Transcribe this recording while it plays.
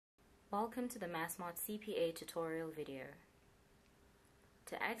Welcome to the Massmart CPA tutorial video.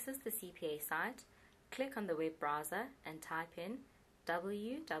 To access the CPA site, click on the web browser and type in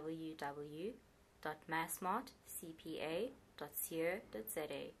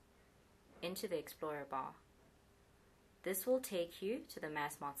www.massmartcpa.co.za into the Explorer bar. This will take you to the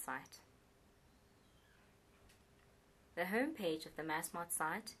Massmart site. The home page of the Massmart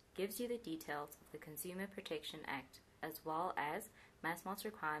site gives you the details of the Consumer Protection Act as well as Massmart's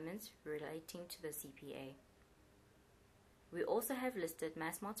requirements relating to the CPA. We also have listed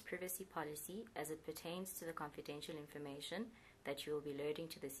Massmart's privacy policy as it pertains to the confidential information that you will be loading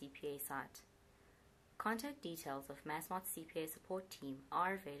to the CPA site. Contact details of Massmart's CPA support team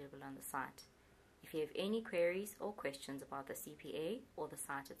are available on the site if you have any queries or questions about the CPA or the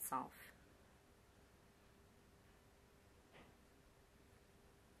site itself.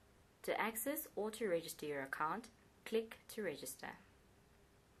 To access or to register your account, click to register.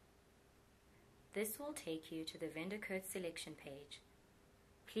 This will take you to the vendor code selection page.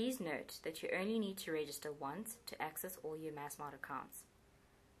 Please note that you only need to register once to access all your Massmart accounts.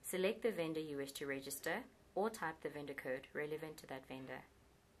 Select the vendor you wish to register or type the vendor code relevant to that vendor.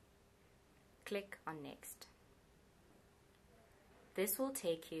 Click on Next. This will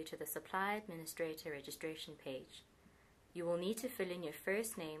take you to the Supply Administrator registration page. You will need to fill in your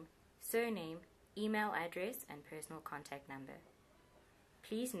first name, surname, email address and personal contact number.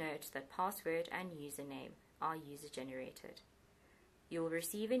 Please note that password and username are user generated. You will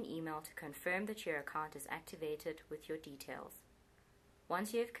receive an email to confirm that your account is activated with your details.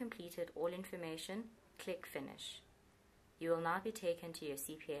 Once you have completed all information, click Finish. You will now be taken to your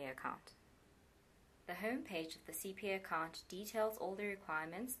CPA account. The home page of the CPA account details all the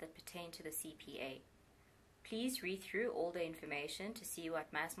requirements that pertain to the CPA. Please read through all the information to see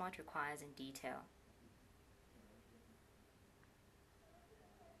what Massmart requires in detail.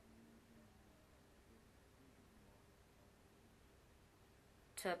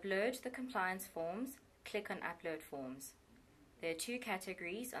 To upload the compliance forms, click on Upload Forms. There are two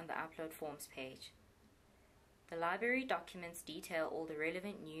categories on the Upload Forms page. The library documents detail all the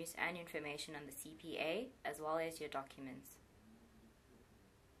relevant news and information on the CPA as well as your documents.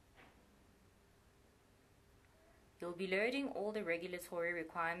 You'll be loading all the regulatory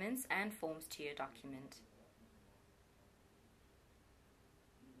requirements and forms to your document.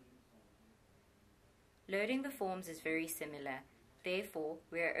 Loading the forms is very similar. Therefore,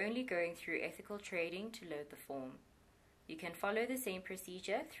 we are only going through ethical trading to load the form. You can follow the same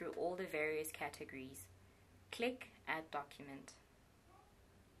procedure through all the various categories. Click Add Document.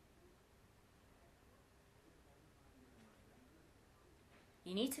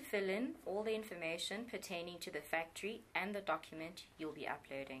 You need to fill in all the information pertaining to the factory and the document you'll be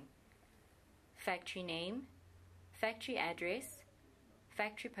uploading. Factory name, factory address,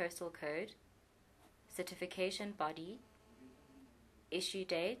 factory postal code, certification body, issue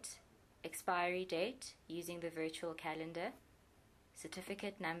date, expiry date using the virtual calendar,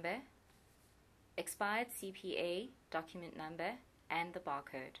 certificate number, expired CPA document number, and the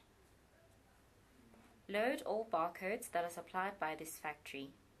barcode. Load all barcodes that are supplied by this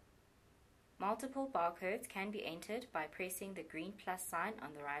factory. Multiple barcodes can be entered by pressing the green plus sign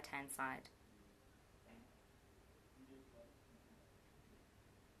on the right hand side.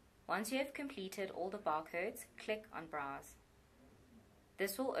 Once you have completed all the barcodes, click on Browse.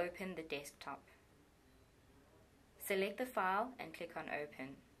 This will open the desktop. Select the file and click on Open.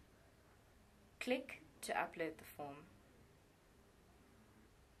 Click to upload the form.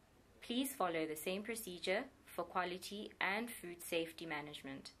 Please follow the same procedure for quality and food safety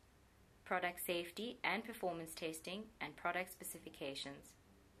management, product safety and performance testing, and product specifications.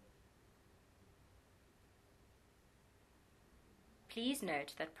 Please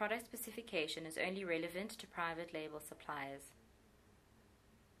note that product specification is only relevant to private label suppliers.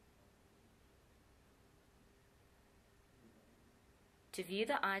 To view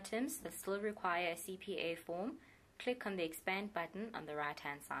the items that still require a CPA form, click on the Expand button on the right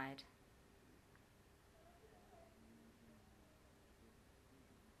hand side.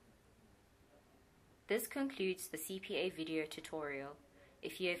 This concludes the CPA video tutorial.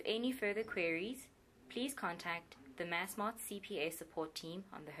 If you have any further queries, please contact the Massmart CPA support team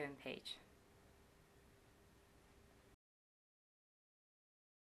on the home page.